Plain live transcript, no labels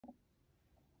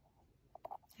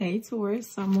Hey Taurus,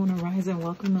 Sun, Moon, and Rising.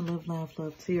 Welcome to Live, Laugh,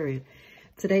 Love Tarot.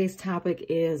 Today's topic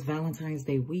is Valentine's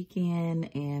Day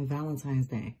weekend and Valentine's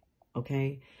Day.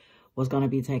 Okay, what's going to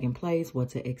be taking place, what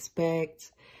to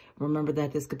expect. Remember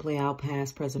that this could play out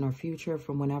past, present, or future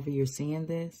from whenever you're seeing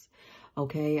this.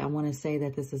 Okay, I want to say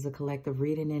that this is a collective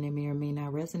reading and it may or may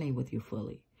not resonate with you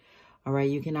fully. All right,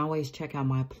 you can always check out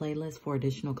my playlist for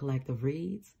additional collective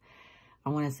reads. I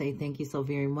want to say thank you so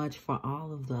very much for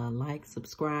all of the likes,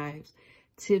 subscribes,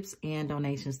 tips, and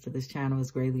donations to this channel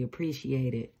is greatly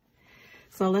appreciated.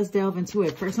 So let's delve into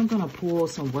it. First, I'm going to pull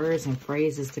some words and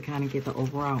phrases to kind of get the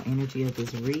overall energy of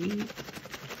this read.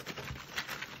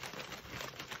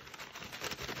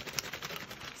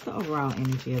 It's the overall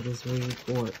energy of this read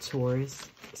for Taurus,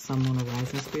 Sun, Moon, and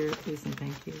Rising Spirit, please and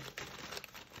thank you.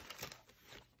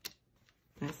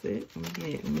 That's it.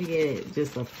 Let me get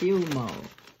just a few more.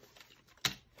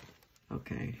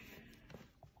 Okay.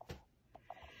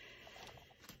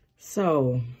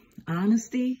 So,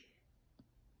 honesty.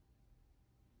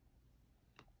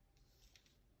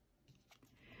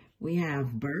 We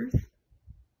have birth.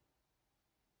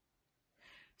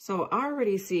 So, I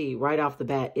already see right off the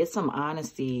bat, it's some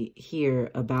honesty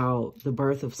here about the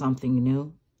birth of something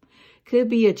new. Could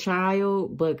be a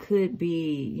child, but could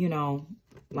be, you know,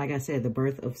 like I said, the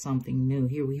birth of something new.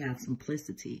 Here we have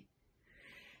simplicity.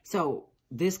 So,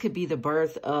 this could be the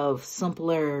birth of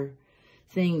simpler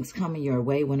things coming your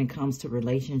way when it comes to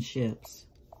relationships.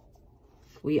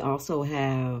 We also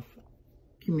have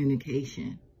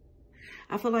communication.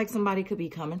 I feel like somebody could be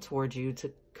coming towards you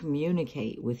to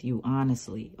communicate with you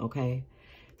honestly, okay?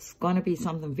 It's going to be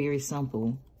something very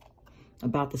simple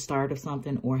about the start of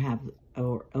something or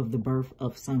of the birth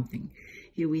of something.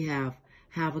 Here we have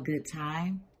a good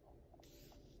time.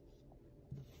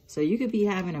 So you could be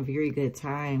having a very good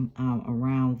time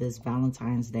around this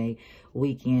Valentine's Day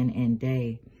weekend and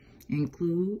day.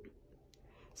 Include.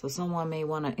 So someone may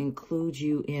want to include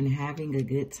you in having a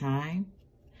good time.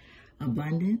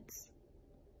 Abundance.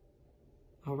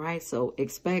 All right. So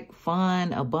expect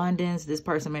fun, abundance. This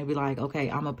person may be like, okay,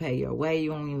 I'm going to pay your way. You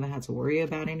don't even have to worry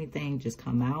about anything. Just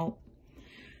come out.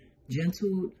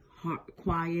 Gentle,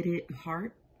 quieted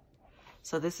heart.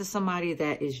 So this is somebody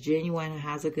that is genuine,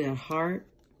 has a good heart.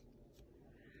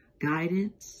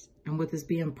 Guidance, and with this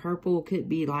being purple, could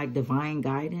be like divine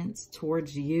guidance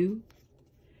towards you.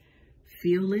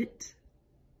 Feel it.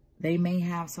 They may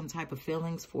have some type of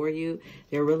feelings for you.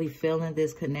 They're really feeling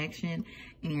this connection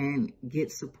and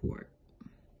get support.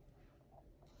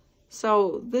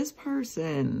 So this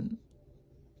person,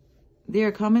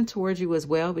 they're coming towards you as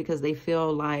well because they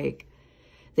feel like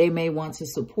they may want to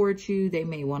support you. They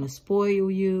may want to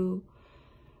spoil you.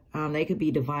 They could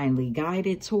be divinely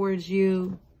guided towards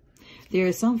you. There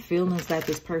are some feelings that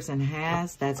this person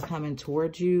has that's coming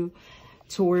towards you,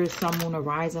 towards Sun, Moon, or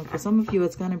Rising. For some of you,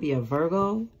 it's going to be a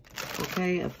Virgo,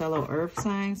 okay? A fellow earth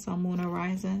sign, Sun, Moon, or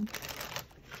Rising.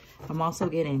 I'm also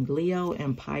getting Leo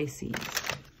and Pisces,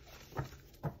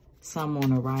 Sun,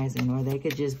 Moon, or Rising. Or they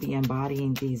could just be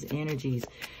embodying these energies.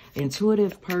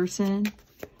 Intuitive person,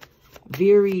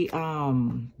 very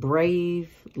brave,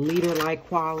 leader-like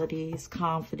qualities,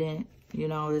 confident. You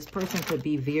know, this person could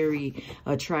be very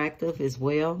attractive as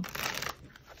well.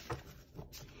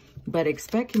 But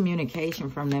expect communication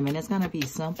from them. And it's going to be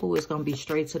simple. It's going to be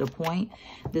straight to the point.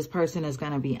 This person is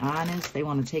going to be honest. They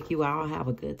want to take you out, have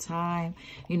a good time.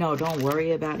 You know, don't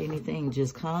worry about anything.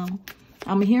 Just come.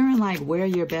 I'm hearing like wear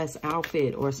your best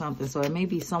outfit or something. So it may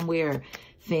be somewhere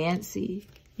fancy,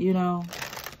 you know.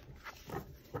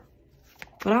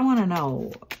 But I want to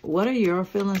know, what are your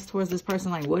feelings towards this person?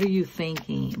 Like, what are you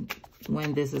thinking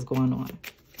when this is going on?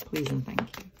 Please and thank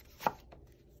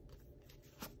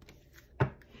you.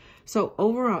 So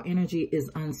overall energy is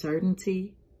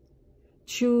uncertainty.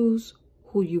 Choose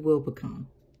who you will become.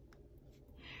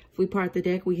 If we part the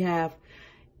deck, we have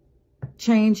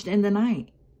changed in the night.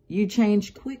 You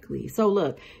changed quickly. So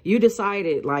look, you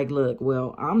decided like, look,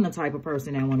 well, I'm the type of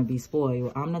person that want to be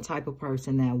spoiled. I'm the type of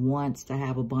person that wants to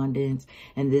have abundance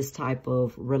and this type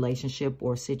of relationship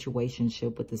or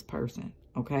situationship with this person.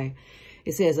 Okay.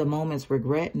 It says a moment's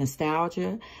regret,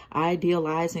 nostalgia,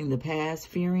 idealizing the past,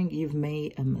 fearing you've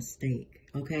made a mistake.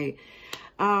 Okay.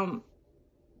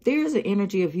 There's an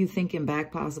energy of you thinking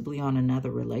back possibly on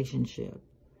another relationship.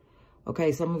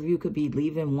 Okay. Some of you could be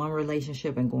leaving one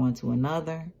relationship and going to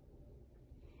another.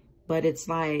 But it's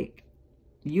like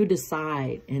you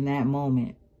decide in that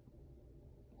moment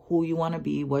who you want to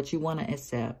be, what you want to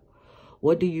accept.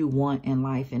 What do you want in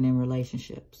life and in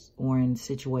relationships or in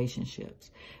situationships?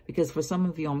 Because for some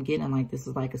of you, I'm getting like this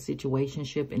is like a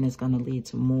situationship and it's going to lead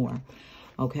to more.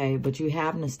 Okay, but you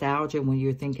have nostalgia when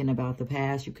you're thinking about the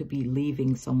past. You could be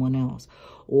leaving someone else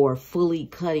or fully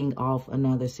cutting off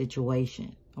another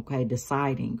situation. Okay,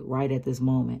 deciding right at this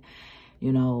moment,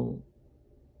 you know,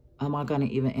 am I going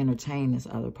to even entertain this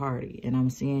other party? And I'm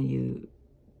seeing you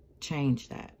change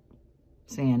that,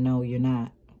 saying, no, you're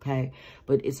not. Okay,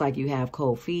 but it's like you have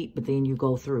cold feet, but then you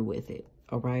go through with it.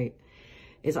 All right.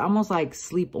 It's almost like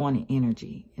sleep on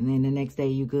energy. And then the next day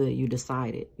you good, you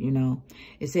decided, you know.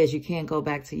 It says you can't go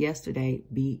back to yesterday,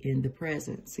 be in the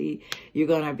present. See, you're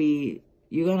going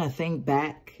to think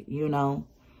back, you know,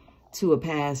 to a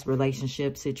past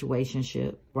relationship,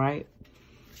 situationship, right?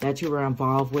 That you were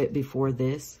involved with before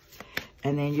this.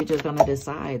 And then you're just going to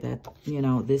decide that, you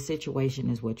know, this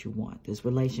situation is what you want. This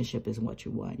relationship is what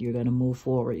you want. You're going to move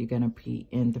forward. You're going to be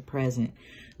in the present.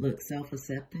 Look,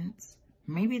 self-acceptance.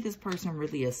 Maybe this person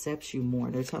really accepts you more.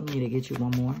 They're telling me to get you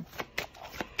one more.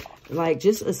 Like,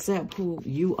 just accept who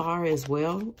you are as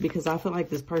well. Because I feel like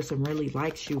this person really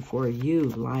likes you for you.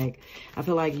 Like, I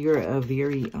feel like you're a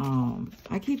very,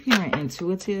 I keep hearing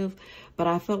intuitive. But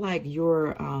I feel like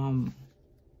you're,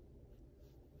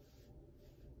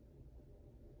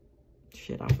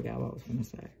 shit, I forgot what I was going to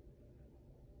say.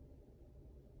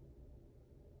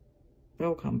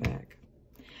 They'll come back.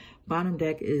 Bottom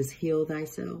deck is heal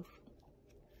thyself.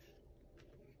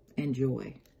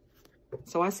 Enjoy.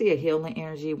 So I see a healing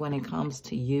energy when it comes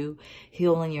to you,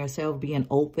 healing yourself, being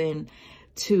open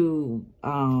to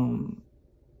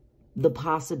the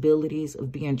possibilities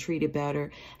of being treated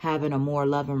better, having a more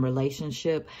loving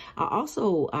relationship. I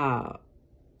also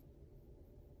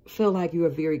feel like you're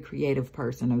a very creative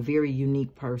person, a very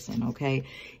unique person, okay?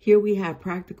 Here we have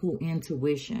practical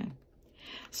intuition.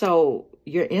 So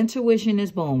your intuition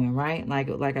is booming, right?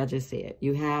 Like I just said,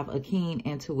 you have a keen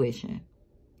intuition.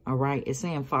 All right. It's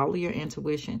saying follow your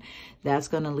intuition. That's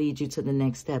going to lead you to the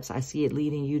next steps. I see it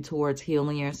leading you towards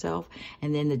healing yourself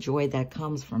and then the joy that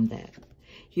comes from that.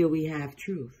 Here we have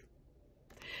truth.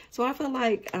 So I feel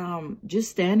like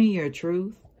just stand in your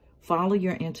truth, follow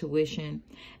your intuition,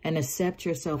 and accept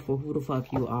yourself for who the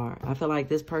fuck you are. I feel like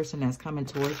this person that's coming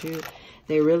towards you,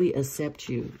 they really accept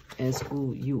you as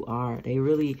who you are. They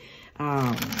really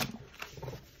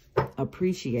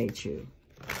appreciate you.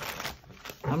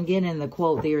 I'm getting the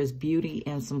quote, there is beauty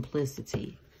in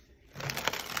simplicity.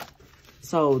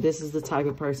 So this is the type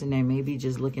of person that may be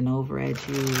just looking over at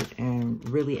you and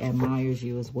really admires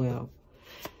you as well.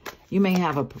 You may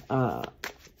have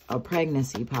a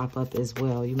pregnancy pop up as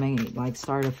well. You may like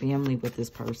start a family with this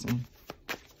person.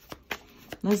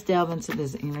 Let's delve into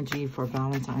this energy for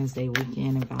Valentine's Day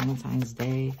weekend and Valentine's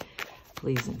Day.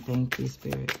 Please and thank you,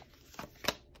 Spirit.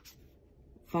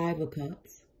 5 of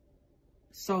Cups.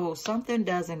 So something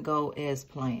doesn't go as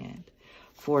planned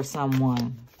for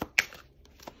someone.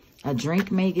 A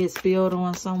drink may get spilled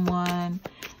on someone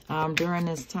during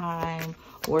this time,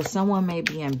 or someone may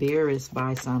be embarrassed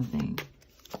by something,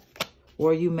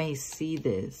 or you may see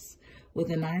this with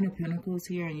the 9 of Pentacles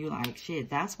here and you're like, shit,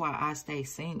 that's why I stay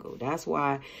single. That's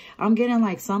why I'm getting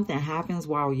like something happens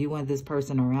while you and this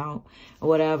person are out or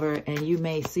whatever. And you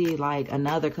may see like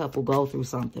another couple go through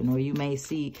something, or you may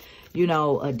see, you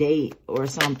know, a date or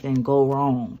something go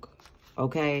wrong.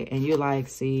 Okay. And you're like,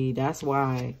 see, that's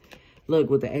why, look,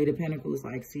 with the 8 of Pentacles,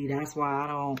 like, see, that's why I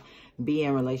don't be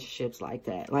in relationships like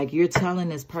that. Like, you're telling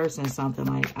this person something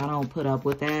like, I don't put up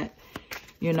with that,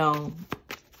 you know.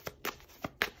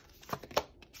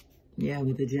 Yeah,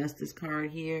 with the Justice card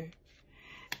here.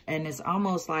 And it's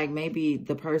almost like maybe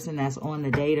the person that's on the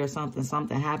date or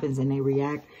something happens and they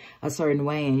react a certain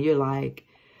way. And you're like,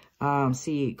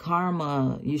 see,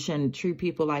 karma, you shouldn't treat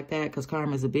people like that because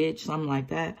karma's a bitch, something like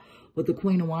that. With the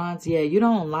Queen of Wands, yeah, you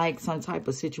don't like some type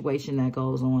of situation that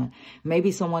goes on.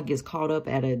 Maybe someone gets caught up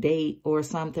at a date or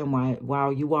something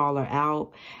while you all are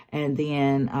out. And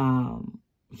then,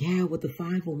 yeah, with the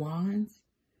 5 of Wands.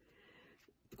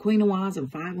 Queen of Wands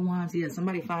and 5 of Wands. Yeah,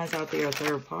 somebody finds out they're a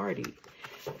third party.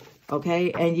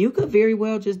 Okay. And you could very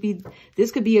well just be,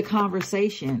 this could be a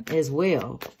conversation as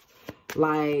well.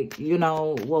 Like, you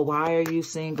know, well, why are you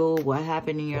single? What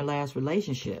happened in your last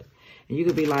relationship? And you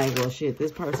could be like, well, shit,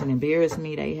 this person embarrassed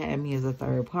me. They had me as a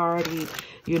third party.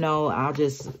 You know, I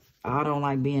don't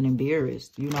like being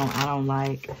embarrassed. You know, I don't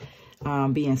like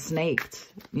being snaked,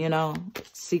 you know,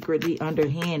 secretly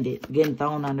underhanded, getting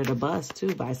thrown under the bus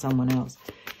too by someone else.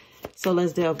 So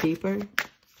let's delve deeper.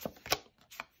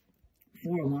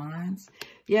 4 of Wands.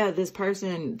 Yeah, this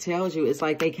person tells you, it's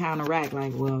like they counteract,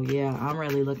 like, well, yeah, I'm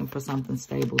really looking for something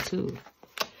stable too.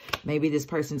 Maybe this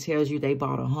person tells you they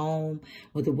bought a home.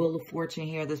 With the Wheel of Fortune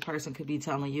here, this person could be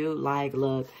telling you, like,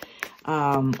 look,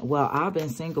 Well, I've been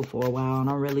single for a while and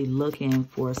I'm really looking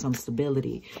for some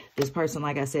stability. This person,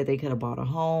 like I said, they could have bought a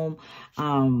home.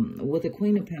 With the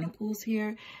Queen of Pentacles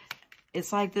here,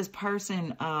 it's like this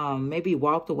person maybe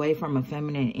walked away from a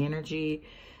feminine energy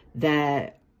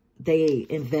that they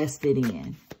invested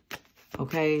in.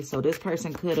 Okay, so this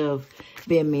person could have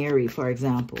been married, for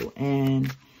example, and,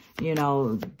 you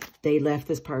know, they left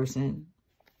this person.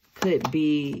 Could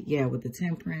be, yeah, with the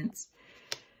Temperance.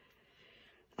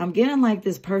 I'm getting like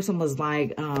this person was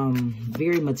like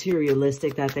very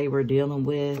materialistic that they were dealing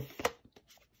with.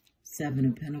 7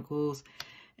 of Pentacles.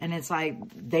 And it's like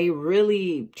they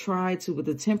really tried to, with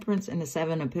the Temperance and the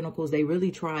 7 of Pentacles, they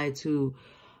really tried to,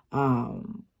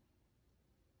 I'm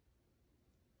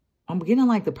getting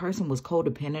like the person was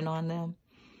codependent on them.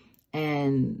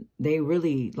 And they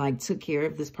really like took care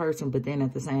of this person. But then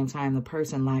at the same time, the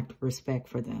person lacked respect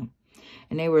for them.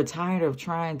 And they were tired of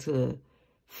trying to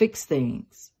fix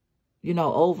things, you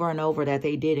know, over and over that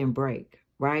they didn't break,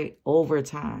 right? Over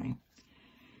time.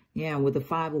 Yeah, with the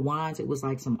 5 of Wands, it was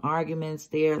like some arguments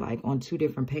there, like on 2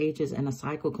 different pages, and a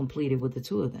cycle completed with the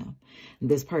 2 of them. And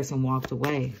this person walked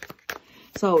away.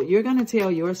 So you're going to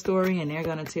tell your story and they're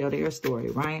going to tell their story,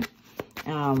 right?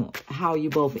 How you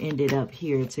both ended up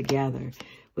here together.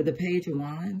 With the Page of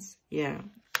Wands, yeah.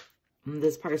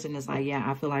 This person is like, yeah,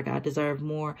 I feel like I deserve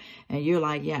more. And you're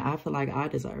like, yeah, I feel like I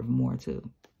deserve more too.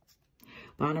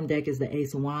 Bottom deck is the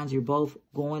Ace of Wands. You're both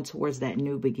going towards that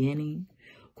new beginning.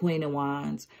 Queen of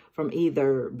Wands, from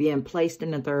either being placed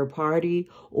in a third party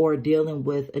or dealing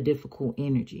with a difficult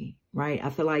energy, right?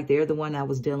 I feel like they're the one that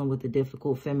was dealing with the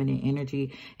difficult feminine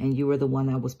energy, and you were the one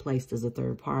that was placed as a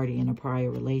third party in a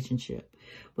prior relationship.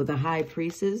 With the High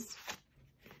Priestess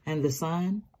and the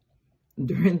Sun,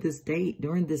 during this date,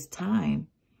 during this time,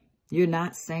 you're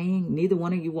not saying, neither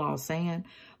one of you all saying,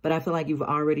 but I feel like you've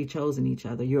already chosen each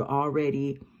other. You're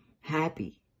already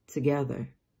happy together.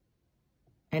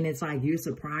 And it's like you're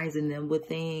surprising them with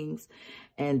things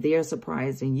and they're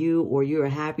surprising you, or you're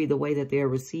happy the way that they're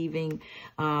receiving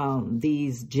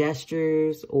these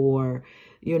gestures or,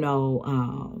 you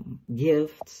know,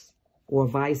 gifts, or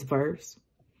vice versa.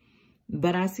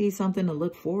 But I see something to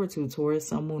look forward to, Taurus,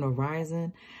 Sun, Moon, or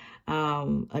Rising.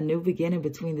 A new beginning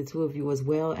between the 2 of you as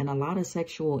well, and a lot of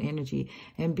sexual energy.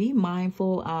 And be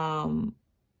mindful,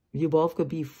 you both could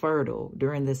be fertile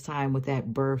during this time with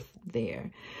that birth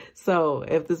there. So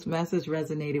if this message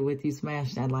resonated with you,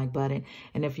 smash that like button.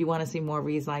 And if you want to see more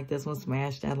reads like this one,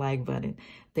 smash that like button.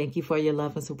 Thank you for your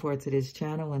love and support to this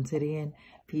channel. Until then,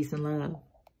 peace and love.